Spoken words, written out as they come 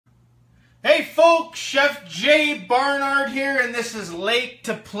Hey folks, Chef Jay Barnard here, and this is Lake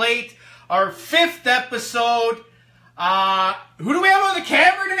to Plate, our 5th episode. Who do we have on the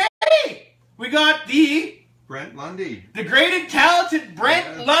camera today? We got the Brent Lundy. The great and talented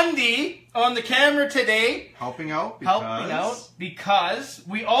Brent Lundy on the camera today. Helping out because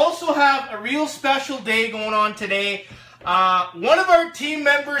we also have a real special day going on today. One of our team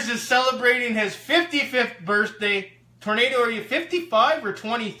members is celebrating his 55th birthday. Tornado, are you 55 or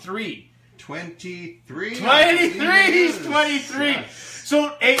 23? 23. 23. He's 23. Yes.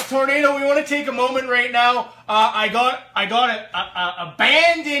 So, hey, Tornado, we want to take a moment right now. I got a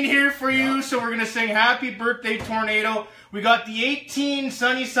band in here for you, so we're gonna sing "Happy Birthday, Tornado." We got the 18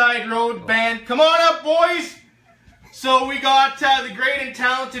 Sunnyside Road Band. Come on up, boys. So we got the great and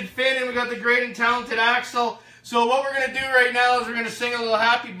talented Finn, and we got the great and talented Axel. So what we're gonna do right now is we're gonna sing a little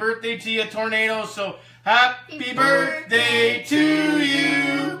 "Happy Birthday" to you, Tornado. So, happy birthday to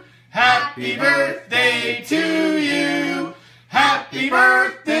you. Happy birthday to you. Happy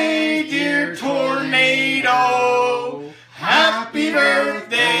birthday, dear Tornado. Happy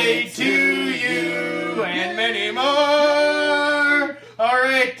birthday to you. And many more. All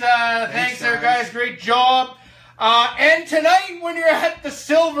right, thanks there, guys. Great job. And tonight, when you're at the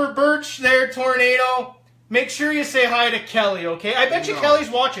Silver Birch there, Tornado, make sure you say hi to Kelly, okay? I bet you Kelly's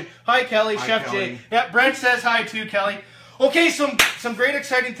watching. Hi, Kelly. Hi, Chef Kelly. Jay. Yeah, Brent says hi too, Kelly. Okay, some great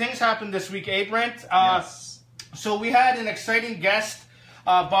exciting things happened this week, eh, Brent? Yes. So we had an exciting guest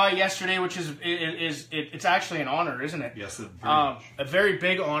by yesterday, which it's actually an honor, isn't it? Yes, a very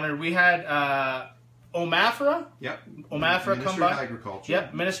big honor. We had OMAFRA. Yep. OMAFRA come by. Ministry of Agriculture.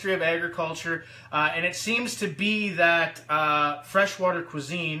 Yep, Ministry of Agriculture, and it seems to be that Freshwater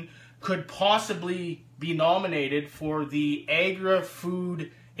Cuisine could possibly be nominated for the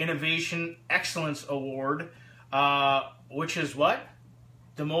Agri-Food Innovation Excellence Award. Which is what?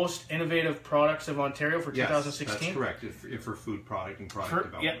 The most innovative products of Ontario for 2016? Yes, that's correct. If for food product and product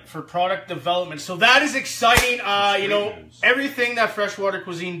development. Yeah, for product development. So that is exciting. You know, news. Everything that Freshwater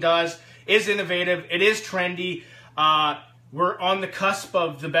Cuisine does is innovative. It is trendy. We're on the cusp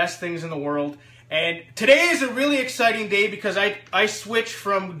of the best things in the world. And today is a really exciting day because I switched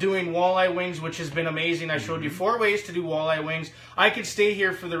from doing walleye wings, which has been amazing. I showed you 4 ways to do walleye wings. I could stay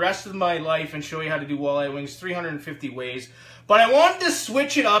here for the rest of my life and show you how to do walleye wings, 350 ways. But I wanted to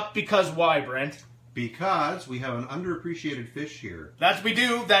switch it up because why, Brent? Because we have an underappreciated fish here. That's what we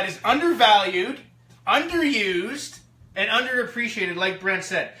do. That is undervalued, underused, and underappreciated, like Brent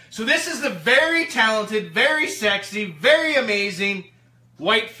said. So this is the very talented, very sexy, very amazing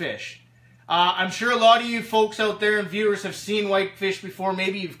whitefish. I'm sure a lot of you folks out there and viewers have seen whitefish before.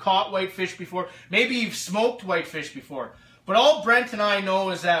 Maybe you've caught whitefish before. Maybe you've smoked whitefish before. But all Brent and I know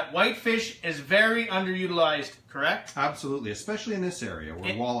is that whitefish is very underutilized, correct? Absolutely, especially in this area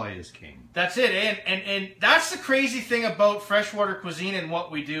where walleye is king. That's it. And that's the crazy thing about Freshwater Cuisine and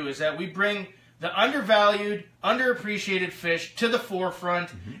what we do is that we bring the undervalued, underappreciated fish to the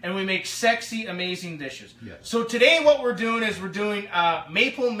forefront, and we make sexy, amazing dishes. Yes. So today what we're doing is we're doing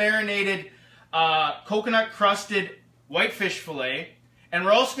maple marinated coconut crusted whitefish fillet, and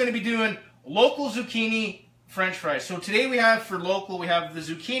we're also going to be doing local zucchini French fries. So today we have for local, we have the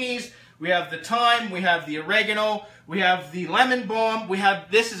zucchinis, we have the thyme, we have the oregano, we have the lemon balm, we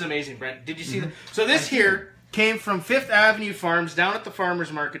have, this is amazing, Brent. Did you see that? So this here came from 5th Avenue Farms down at the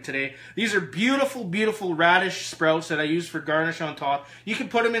farmer's market today. These are beautiful, beautiful radish sprouts that I use for garnish on top. You can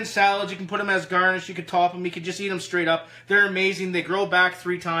put them in salads, you can put them as garnish, you can top them, you can just eat them straight up. They're amazing. They grow back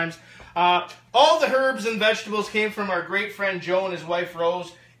 3 times. All the herbs and vegetables came from our great friend Joe and his wife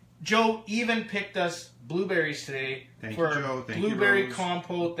Rose. Joe even picked us blueberries today for blueberry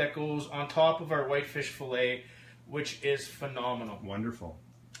compote that goes on top of our whitefish fillet, which is phenomenal. Wonderful.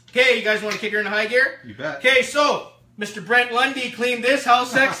 Okay, you guys want to kick her in high gear? You bet. Okay, so Mr. Brent Lundy cleaned this. How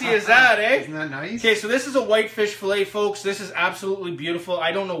sexy is that, eh? Isn't that nice? Okay, so this is a whitefish fillet, folks. This is absolutely beautiful.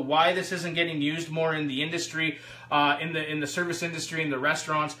 I don't know why this isn't getting used more in the industry, in the service industry, in the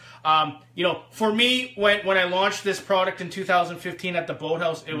restaurants. You know, for me, when I launched this product in 2015 at the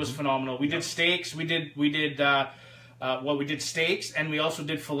Boathouse, it was phenomenal. We did steaks. We did steaks, and we also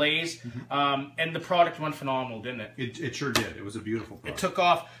did fillets, and the product went phenomenal, didn't it? It sure did. It was a beautiful product. It took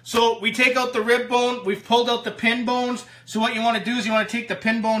off. So we take out the rib bone. We've pulled out the pin bones. So what you want to do is you want to take the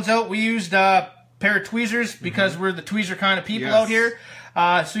pin bones out. We used a pair of tweezers because we're the tweezer kind of people out here.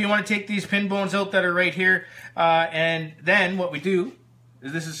 So you want to take these pin bones out that are right here, and then what we do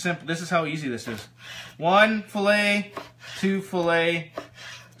is this is simple. This is how easy this is. 1 fillet, 2 fillet.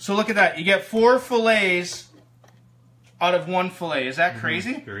 So look at that. You get 4 fillets out of 1 fillet. Is that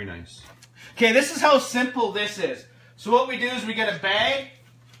crazy? Very nice. Okay, this is how simple this is. So what we do is we get a bag,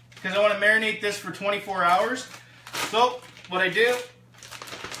 because I want to marinate this for 24 hours. So what I do,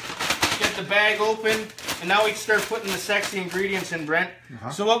 get the bag open, and now we can start putting the sexy ingredients in, Brent.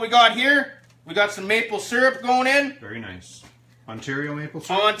 So what we got here, we got some maple syrup going in. Very nice. Ontario maple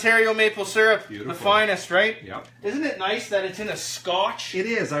syrup? Ontario maple syrup. Beautiful. The finest, right? Yep. Isn't it nice that it's in a scotch? It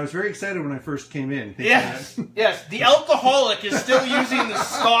is. I was very excited when I first came in. Yes. Yes. The alcoholic is still using the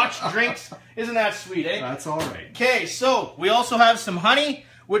scotch drinks. Isn't that sweet, eh? That's all right. Okay, so we also have some honey,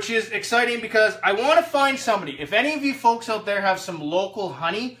 which is exciting because I want to find somebody. If any of you folks out there have some local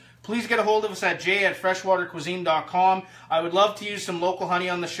honey, please get a hold of us at j@freshwatercuisine.com. I would love to use some local honey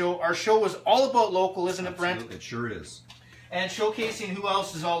on the show. Our show is all about local, isn't it, Brent? It sure is. And showcasing who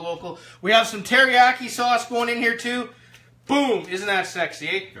else is all local. We have some teriyaki sauce going in here too. Boom! Isn't that sexy,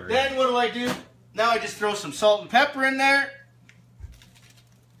 eh? Then what do? Now I just throw some salt and pepper in there.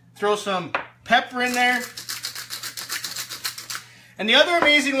 Throw some pepper in there. And the other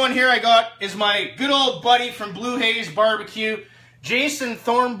amazing one here I got is my good old buddy from Blue Haze Barbecue, Jason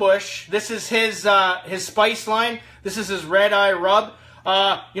Thornbush. This is his spice line. This is his red eye rub.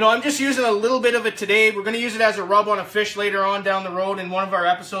 You know, I'm just using a little bit of it today. We're going to use it as a rub on a fish later on down the road in one of our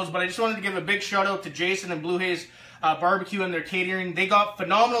episodes. But I just wanted to give a big shout out to Jason and Blue Haze Barbecue and their catering. They got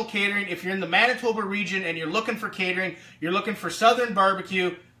phenomenal catering. If you're in the Manitoba region and you're looking for catering, you're looking for Southern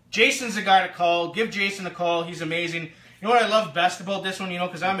barbecue, Jason's the guy to call. Give Jason a call. He's amazing. You know what I love best about this one, you know,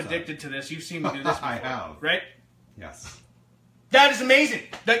 because I'm addicted to this. You've seen me do this before. I have. Right? Yes. That is amazing.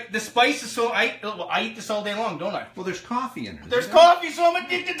 The spice is so... I eat this all day long, don't I? Well, there's coffee in it. There's coffee, so I'm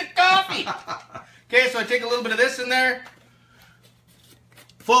addicted to coffee. Okay, so I take a little bit of this in there.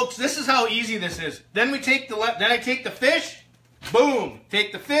 Folks, this is how easy this is. Then we take then I take the fish, boom.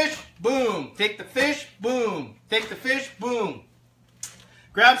 Take the fish, boom. Take the fish, boom. Take the fish, boom.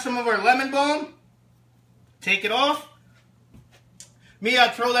 Grab some of our lemon balm. Take it off. Me, I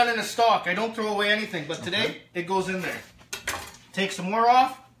throw that in a stock. I don't throw away anything, but today it goes in there. Take some more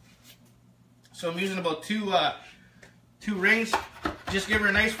off. So I'm using about two rings. Just give her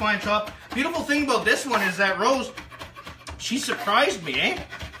a nice fine chop. Beautiful thing about this one is that Rose, she surprised me, eh?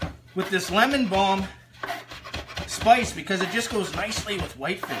 With this lemon balm spice, because it just goes nicely with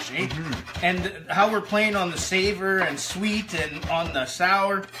whitefish, eh? And how we're playing on the savor and sweet and on the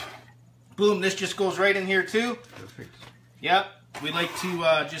sour. Boom, this just goes right in here too. Perfect. Yep, we like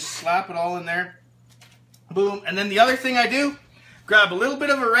to just slap it all in there. Boom, and then the other thing I do, grab a little bit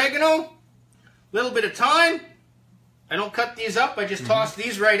of oregano, a little bit of thyme. I don't cut these up, I just toss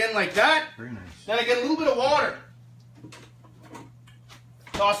these right in like that. Very nice. Then I get a little bit of water.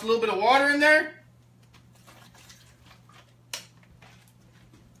 Toss a little bit of water in there.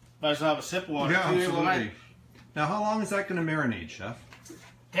 Might as well have a sip of water. Yeah, too, absolutely. Now, how long is that going to marinate, Chef?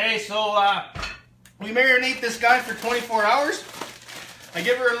 Okay, so we marinate this guy for 24 hours. I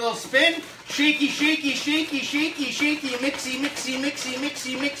give her a little spin. Shaky, shaky, shaky, shaky, shaky, mixy, mixy, mixy,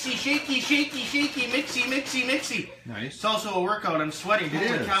 mixy, mixy, shaky, shaky, shaky, mixy, mixy, mixy. Nice. It's also a workout. I'm sweating. It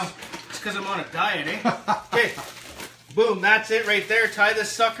is. It's because I'm on a diet, eh? Okay. Boom, that's it right there. Tie this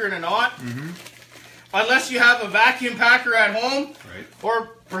sucker in a knot. Unless you have a vacuum packer at home. Right.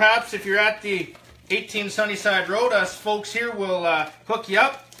 Or perhaps if you're at the 18 Sunnyside Road, us folks here will hook you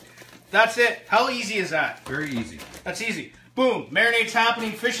up. That's it. How easy is that? Very easy. That's easy. Boom, marinade's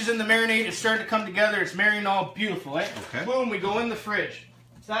happening, fish is in the marinade, it's starting to come together, it's marinating all beautiful, eh? Okay. Boom, we go in the fridge.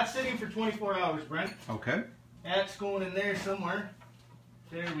 So that's sitting for 24 hours, Brent. Okay. That's going in there somewhere.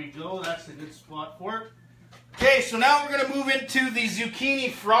 There we go, that's a good spot for it. Okay, so now we're going to move into the zucchini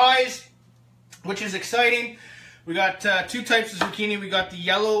fries, which is exciting. We got two types of zucchini, we got the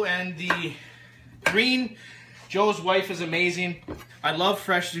yellow and the green. Joe's wife is amazing. I love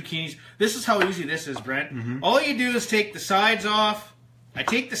fresh zucchinis. This is how easy this is, Brent. All you do is take the sides off. I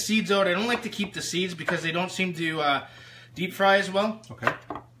take the seeds out. I don't like to keep the seeds because they don't seem to deep fry as well. Okay.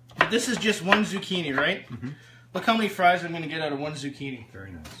 But this is just one zucchini, right? Look how many fries I'm going to get out of one zucchini.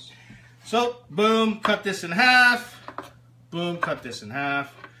 Very nice. So, boom, cut this in half. Boom, cut this in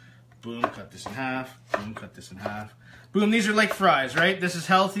half. Boom, cut this in half. Boom, cut this in half. Boom, these are like fries, right? This is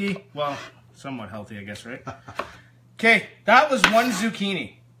healthy. Well, somewhat healthy, I guess, right? Okay, that was one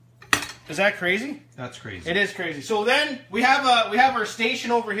zucchini. Is that crazy? That's crazy. It is crazy. So then we have our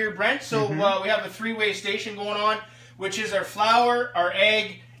station over here, Brent. So we have a three-way station going on, which is our flour, our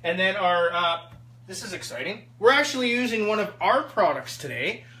egg, and then our. This is exciting. We're actually using one of our products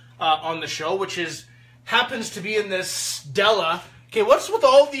today on the show, which happens to be in this Stella. Okay, what's with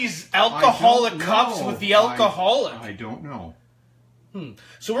all these alcoholic cups with the alcoholic? I don't know.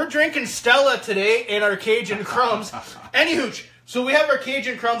 So we're drinking Stella today in our Cajun Crumbs. Anywho, So we have our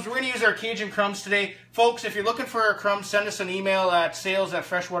Cajun crumbs. We're going to use our Cajun crumbs today. Folks, if you're looking for our crumbs, send us an email at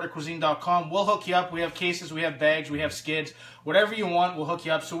sales@freshwatercuisine.com. We'll hook you up. We have cases, we have bags, we have skids. Whatever you want, we'll hook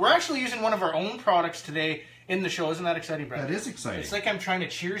you up. So we're actually using one of our own products today in the show. Isn't that exciting, Brad? That is exciting. It's like I'm trying to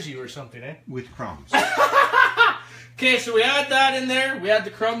cheers you or something, eh? With crumbs. Okay, so we add that in there. We add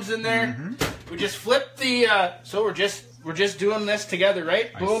the crumbs in there. Mm-hmm. We just flip the. So we're just doing this together,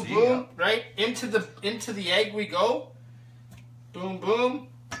 right? Boom, boom, right into the egg we go. Boom, boom.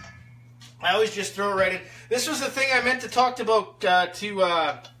 I always just throw it right in. This was the thing I meant to talk about to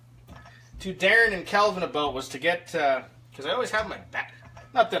Darren and Calvin about, was to get, because I always have my back.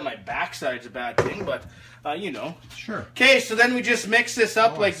 Not that my backside's a bad thing, but you know. Sure. Okay, so then we just mix this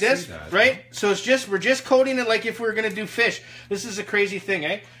up like this, right? So we're just coating it like if we were gonna do fish. This is a crazy thing,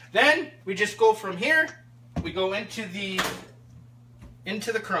 eh? Then we just go from here. We go into the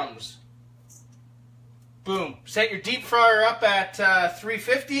crumbs. Boom. Set your deep fryer up at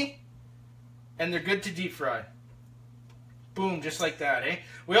 350, and they're good to deep fry. Boom, just like that, eh?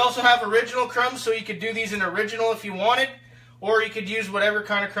 We also have original crumbs, so you could do these in original if you wanted, or you could use whatever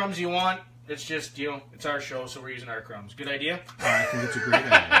kind of crumbs you want. It's just, you know, it's our show, so we're using our crumbs. Good idea? I think it's a great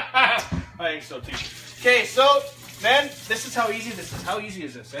idea. I think so, too. Okay, so, then, this is how easy this is. How easy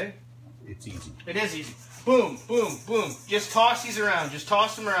is this, eh? It's easy. It is easy. Boom, boom, boom. Just toss these around. Just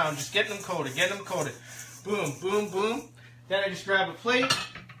toss them around. Just get them coated. Get them coated. Boom, boom, boom. Then I just grab a plate,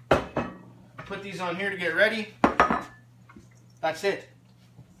 put these on here to get ready. That's it.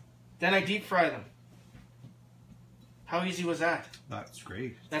 Then I deep fry them. How easy was that? That's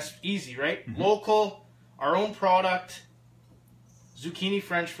great. That's easy, right? Mm-hmm. Local, our own product, zucchini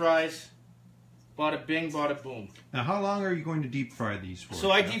French fries, bada bing, bada boom. Now, how long are you going to deep fry these for?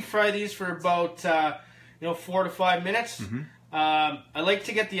 So I deep fry these for about 4 to 5 minutes. Mm-hmm. I like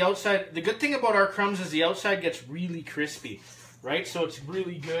to get the outside. The good thing about our crumbs is the outside gets really crispy, right? So it's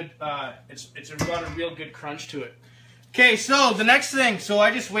really good. It's got a real good crunch to it. Okay, so the next thing. So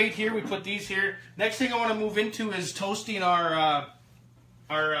I just wait here. We put these here. Next thing I want to move into is toasting our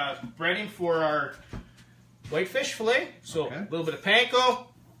breading for our whitefish fillet. So a little bit of panko, a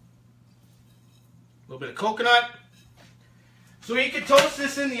little bit of coconut. So you could toast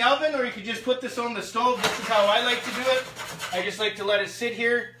this in the oven, or you could just put this on the stove. This is how I like to do it. I just like to let it sit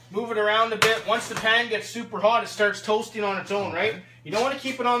here, move it around a bit. Once the pan gets super hot, it starts toasting on its own, right? You don't want to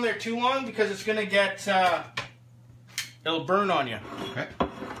keep it on there too long because it's going to get, it'll burn on you. Okay.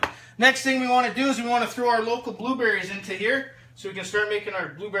 Next thing we want to do is we want to throw our local blueberries into here so we can start making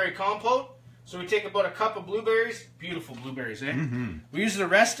our blueberry compote. So we take about a cup of blueberries. Beautiful blueberries, eh? Mm-hmm. We use the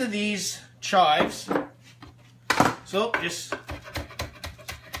rest of these chives. So just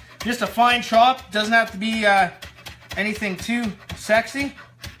a fine chop. Doesn't have to be anything too sexy.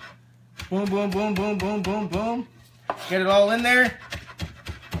 Boom, boom, boom, boom, boom, boom, boom. Get it all in there.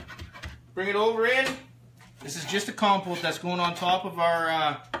 Bring it over in. This is just a compote that's going on top of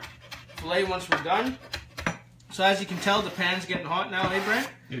our fillet once we're done. So as you can tell, the pan's getting hot now, eh, Brent?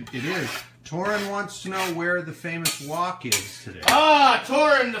 It is. Torin wants to know where the famous wok is today. Ah,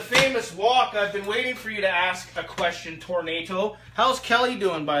 Torin, the famous wok. I've been waiting for you to ask a question, Tornado. How's Kelly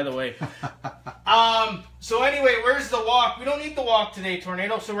doing, by the way? So anyway, where's the wok? We don't need the wok today,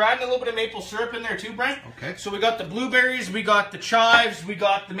 Tornado. So we're adding a little bit of maple syrup in there too, Brent. Okay. So we got the blueberries, we got the chives, we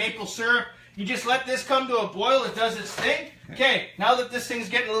got the maple syrup. You just let this come to a boil. It does its thing. Okay, now that this thing's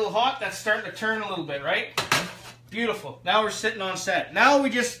getting a little hot, that's starting to turn a little bit, right? Beautiful. Now we're sitting on set. Now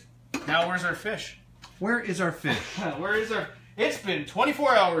where's our fish? Where is our fish? Where is our... It's been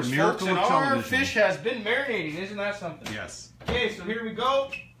 24 hours, folks, and our fish has been marinating. Isn't that something? Yes. Okay, so here we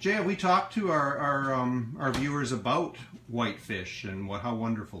go. Jay, we talked to our viewers about whitefish and how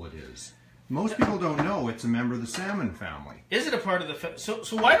wonderful it is. Most people don't know it's a member of the salmon family. Is it a part of the...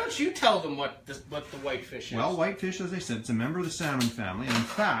 So why don't you tell them what the whitefish is? Well, whitefish, as I said, it's a member of the salmon family. And in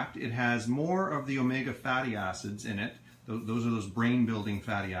fact, it has more of the omega fatty acids in it. Those are those brain-building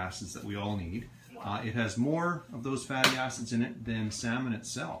fatty acids that we all need. It has more of those fatty acids in it than salmon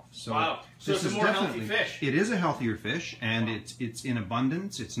itself. So wow. So it's a more healthy fish. It is a healthier fish, and it's in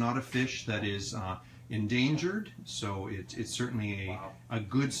abundance. It's not a fish that is endangered. So it's certainly a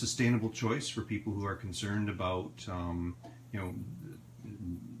good, sustainable choice for people who are concerned about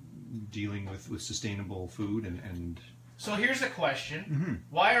dealing with sustainable food and So here's a question. Mm-hmm.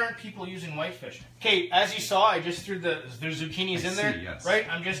 Why aren't people using whitefish? Okay, as you saw, I just threw there's zucchinis in there. Yes. Right?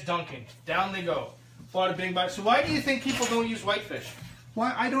 I'm just dunking. Down they go. Bada bing bada. So why do you think people don't use whitefish?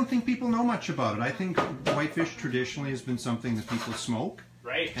 Well, I don't think people know much about it. I think whitefish traditionally has been something that people smoke.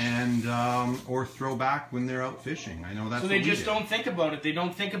 Right. And or throw back when they're out fishing. I know that's so they just don't think about it. They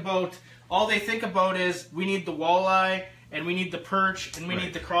don't think about... All they think about is, we need the walleye and we need the perch, and we Right.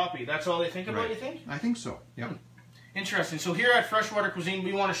 need the crappie. That's all they think about, you think? I think so, yeah. Interesting. So here at Freshwater Cuisine,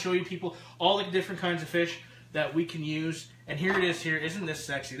 we want to show you people all the different kinds of fish that we can use. And here it is here. Isn't this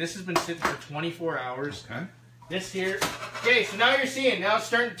sexy? This has been sitting for 24 hours. Okay. This here. Okay, so now you're seeing. Now it's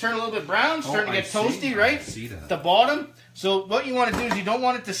starting to turn a little bit brown, starting to get toasty, right? I see that. The bottom. So what you want to do is you don't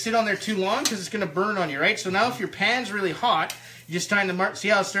want it to sit on there too long because it's going to burn on you, right? So now if your pan's really hot, you just time the mark. See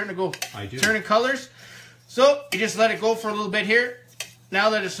how it's starting to go turning colors? So you just let it go for a little bit here. Now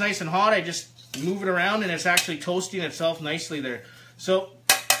that it's nice and hot, I just move it around and it's actually toasting itself nicely there. So,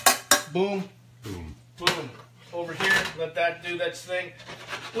 boom. Boom. Boom. Over here, let that do that thing.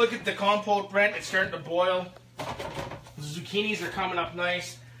 Look at the compote, Brent. It's starting to boil. The zucchinis are coming up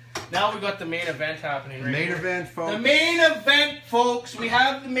nice. Now we got the main event happening right Main here. event, folks. The main event, folks. We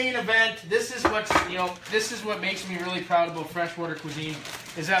have the main event. This is what's, you know, this is what makes me really proud about Freshwater Cuisine,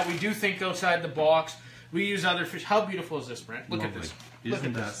 is that we do think outside the box. We use other fish. How beautiful is this, Brent? Look at this.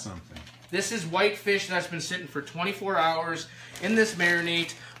 Isn't that something? This is whitefish that's been sitting for 24 hours in this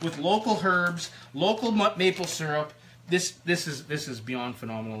marinade with local herbs, local maple syrup. This is beyond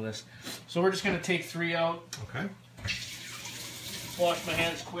phenomenal. This. So we're just gonna take 3 out. Okay. Wash my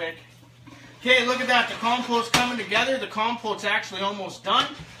hands quick. Okay, look at that. The compote's coming together. The compote's actually almost done.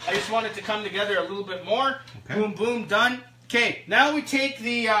 I just want it to come together a little bit more. Okay. Boom, boom, done. Okay, now we take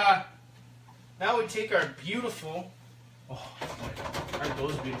the. Now we take our beautiful. Oh, aren't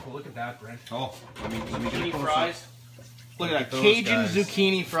those beautiful? Look at that, Brent. Oh, let me get a Zucchini close fries. up. Look at that. those Cajun guys.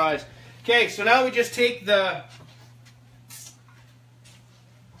 zucchini fries. Okay, so now we just take the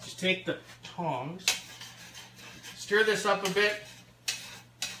tongs, stir this up a bit.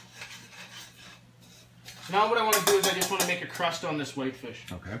 So now what I want to do is I just want to make a crust on this whitefish.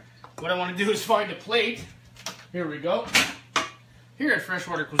 Okay. What I want to do is find a plate. Here we go. Here at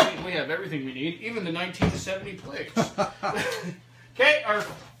Freshwater Cuisine, we have everything we need, even the 1970 plates. Okay, our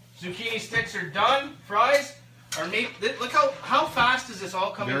zucchini sticks are done. Fries are made. Look how fast is this all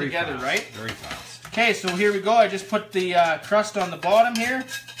coming Very together, fast. right? Very fast. Okay, so here we go. I just put the crust on the bottom here.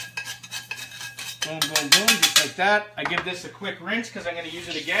 Boom, boom, boom, just like that. I give this a quick rinse because I'm going to use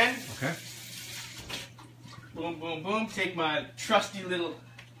it again. Okay. Boom, boom, boom. Take my trusty little...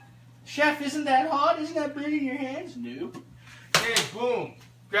 Chef, isn't that hot? Isn't that burning your hands? Nope. Okay, boom.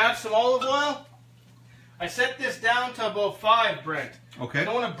 Grab some olive oil. I set this down to about 5, Brent. Okay. I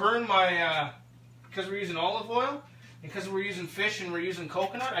don't want to burn my... because we're using olive oil, and because we're using fish and we're using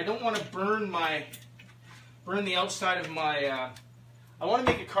coconut, I don't want to burn the outside of my... I want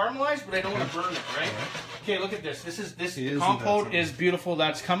to make it caramelized, but I don't want to burn it, right? Okay, look at this. This compote is beautiful.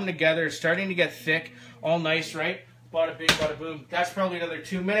 That's coming together. It's starting to get thick. All nice, right? Bada bing, bada boom. That's probably another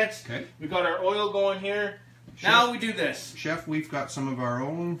 2 minutes. Okay. We got our oil going here. Chef, now we do this. Chef, we've got some of our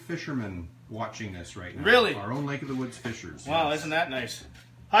own fishermen watching this right now. Really? Our own Lake of the Woods fishers. Wow, yes. isn't that nice?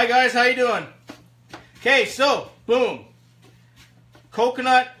 Hi guys, how you doing? Okay, so boom,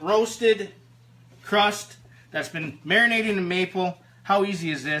 coconut roasted crust that's been marinating in maple. How easy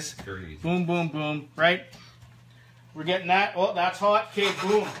is this? Very easy. Boom, boom, boom. Right? We're getting that. Oh, that's hot. Okay,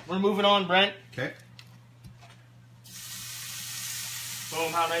 boom. We're moving on, Brent. Okay.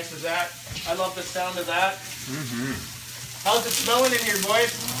 Boom. How nice is that? I love the sound of that. Mm-hmm. How's it smelling in here,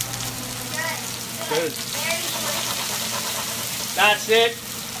 boys? Good. That's it.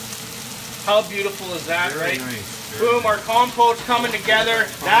 How beautiful is that, Very right? nice. Boom, our compote's coming together.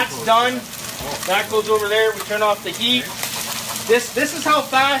 That's done. That goes over there. We turn off the heat. This is how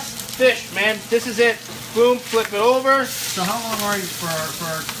fast fish, man. This is it. Boom, flip it over. So how long are you, for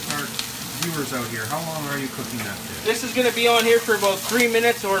our viewers out here, how long are you cooking that fish? This is going to be on here for about 3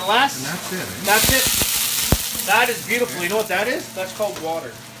 minutes or less. And that's it, eh? That's it. That is beautiful. Okay. You know what that is? That's called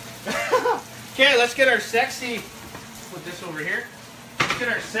water. Okay, let's get our sexy, put this over here. Let's get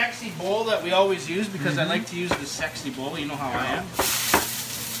our sexy bowl that we always use because I like to use the sexy bowl. You know how I am.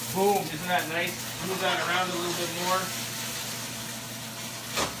 Boom, isn't that nice? Move that around a little bit more.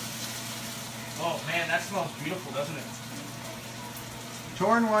 Oh man, that smells beautiful, doesn't it?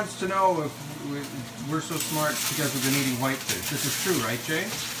 Torn wants to know if we're so smart because we've been eating whitefish. This is true, right, Jay?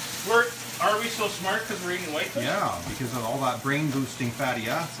 Are we so smart because we're eating whitefish? Yeah, because of all that brain-boosting fatty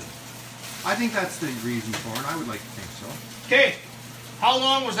acid. I think that's the reason for it. I would like to think so. Okay, how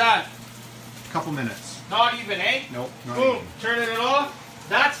long was that? A couple minutes. Not even, eh? Nope, not Boom, even. turning it off.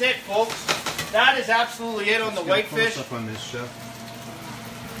 That's it, folks. That is absolutely it on the whitefish. Close up on this, Chef.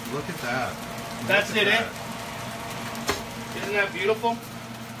 Look at that. That's it, eh? Isn't that beautiful?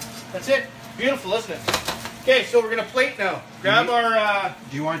 That's it. Beautiful, isn't it? Okay, so we're gonna plate now. Grab our.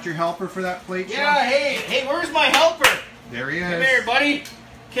 Do you want your helper for that plate, Yeah. Chef? Hey, where's my helper? There he is. Come here, buddy.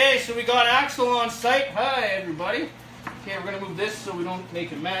 Okay, so we got Axel on site. Hi, everybody. Okay, we're gonna move this so we don't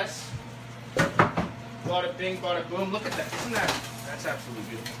make a mess. Bada bing, bada boom. Look at that. Isn't that's absolutely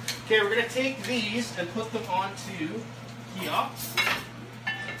beautiful. Okay, we're gonna take these and put them onto here.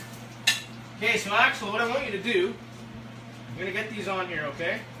 Okay, so Axel, what I want you to do, I'm gonna get these on here,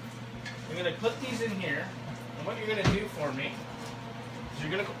 okay? I'm gonna put these in here, and what you're gonna do for me is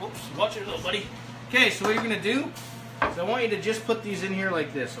you're gonna go, oops, watch your little buddy. Okay, so what you're gonna do is I want you to just put these in here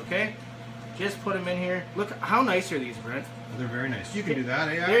like this, okay? Just put them in here. Look, how nice are these, Brent? They're very nice. You can do that,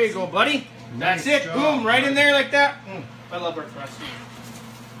 eh? There you go, buddy. Nice That's it. job, Boom, right buddy. in there like that. I love our crust.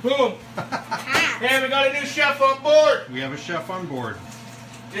 Boom. Hey, we got a new chef on board. We have a chef on board.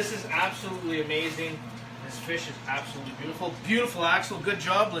 This is absolutely amazing. This fish is absolutely beautiful. Beautiful, Axel. Good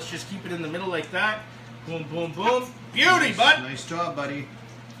job. Let's just keep it in the middle like that. Boom, boom, boom. Beauty, bud. Nice job, buddy.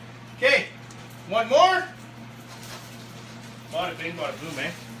 Okay, one more. Bada bing, bada boom,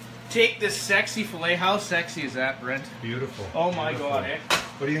 eh? Take this sexy fillet. How sexy is that, Brent? Beautiful. Oh my Beautiful. God, eh?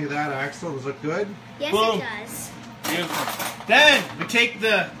 What do you think of that, Axel? Does it look good? Yes, Boom. it does. Beautiful. Then we take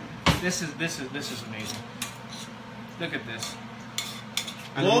the. This is amazing. Look at this.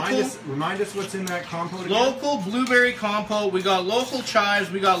 And remind us what's in that compote again? Local blueberry compote. We got local chives.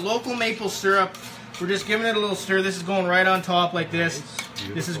 We got local maple syrup. We're just giving it a little stir. This is going right on top like this.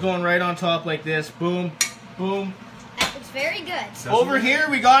 Nice. This is going right on top like this. Boom, boom. It's very good. Over here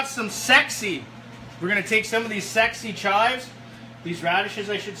we got some sexy. We're gonna take some of these sexy chives, these radishes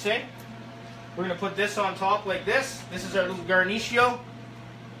I should say. We're gonna put this on top like this. This is our little garnitio.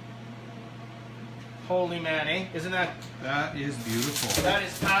 Holy man, eh? Isn't that? That is beautiful. That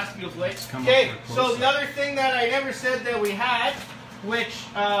is past beautiful. Come Okay, up for a so close-up. the other thing that I never said that we had, which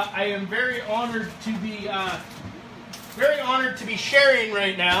I am very honored to be sharing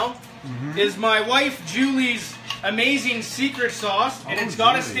right now, is my wife Julie's amazing secret sauce, and Oh, it's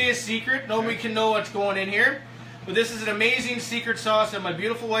got to Julie. stay a secret. Nobody can know what's going in here. But this is an amazing secret sauce that my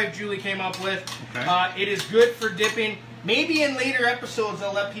beautiful wife Julie came up with. Okay. It is good for dipping. Maybe in later episodes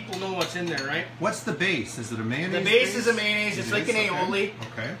I'll let people know what's in there, right? What's the base? Is it a mayonnaise? The base is a mayonnaise. It's It like is? an aioli.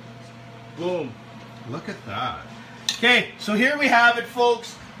 Okay. Boom. Look at that. Okay, so here we have it,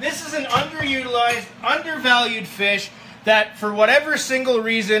 folks. This is an underutilized, undervalued fish that for whatever single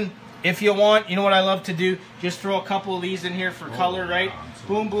reason, if you want, you know what I love to do? Just throw a couple of these in here for color, right? yeah,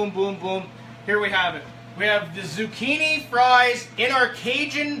 Boom, boom, boom, boom. Here we have it. We have the zucchini fries in our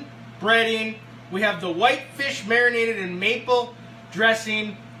Cajun breading. We have the whitefish marinated in maple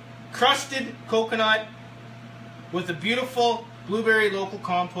dressing, crusted coconut with a beautiful blueberry local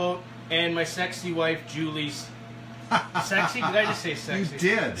compote, and my sexy wife Julie's. Sexy? Did I just say sexy? You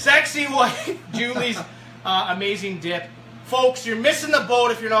did. Sexy wife Julie's amazing dip. Folks, you're missing the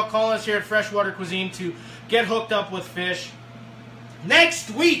boat if you're not calling us here at Freshwater Cuisine to get hooked up with fish. Next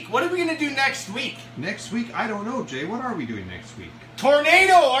week, what are we going to do next week? Next week, I don't know, Jay. What are we doing next week?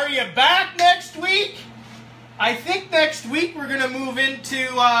 Tornado, are you back next week? I think next week we're going to move into,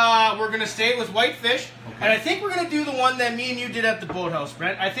 we're going to stay with whitefish. Okay. And I think we're going to do the one that me and you did at the boathouse,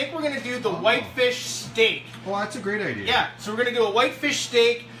 Brent. I think we're going to do the whitefish steak. Well, that's a great idea. Yeah, so we're going to do a whitefish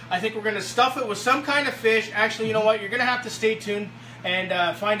steak. I think we're going to stuff it with some kind of fish. Actually, you know what? You're going to have to stay tuned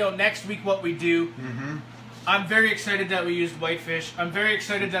and find out next week what we do. Mm-hmm. I'm very excited that we used whitefish. I'm very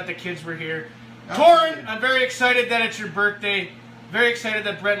excited that the kids were here. Absolutely. Torrin, I'm very excited that it's your birthday. Very excited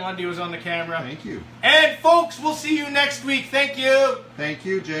that Brent Lundy was on the camera. Thank you. And folks, we'll see you next week. Thank you. Thank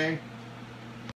you, Jay.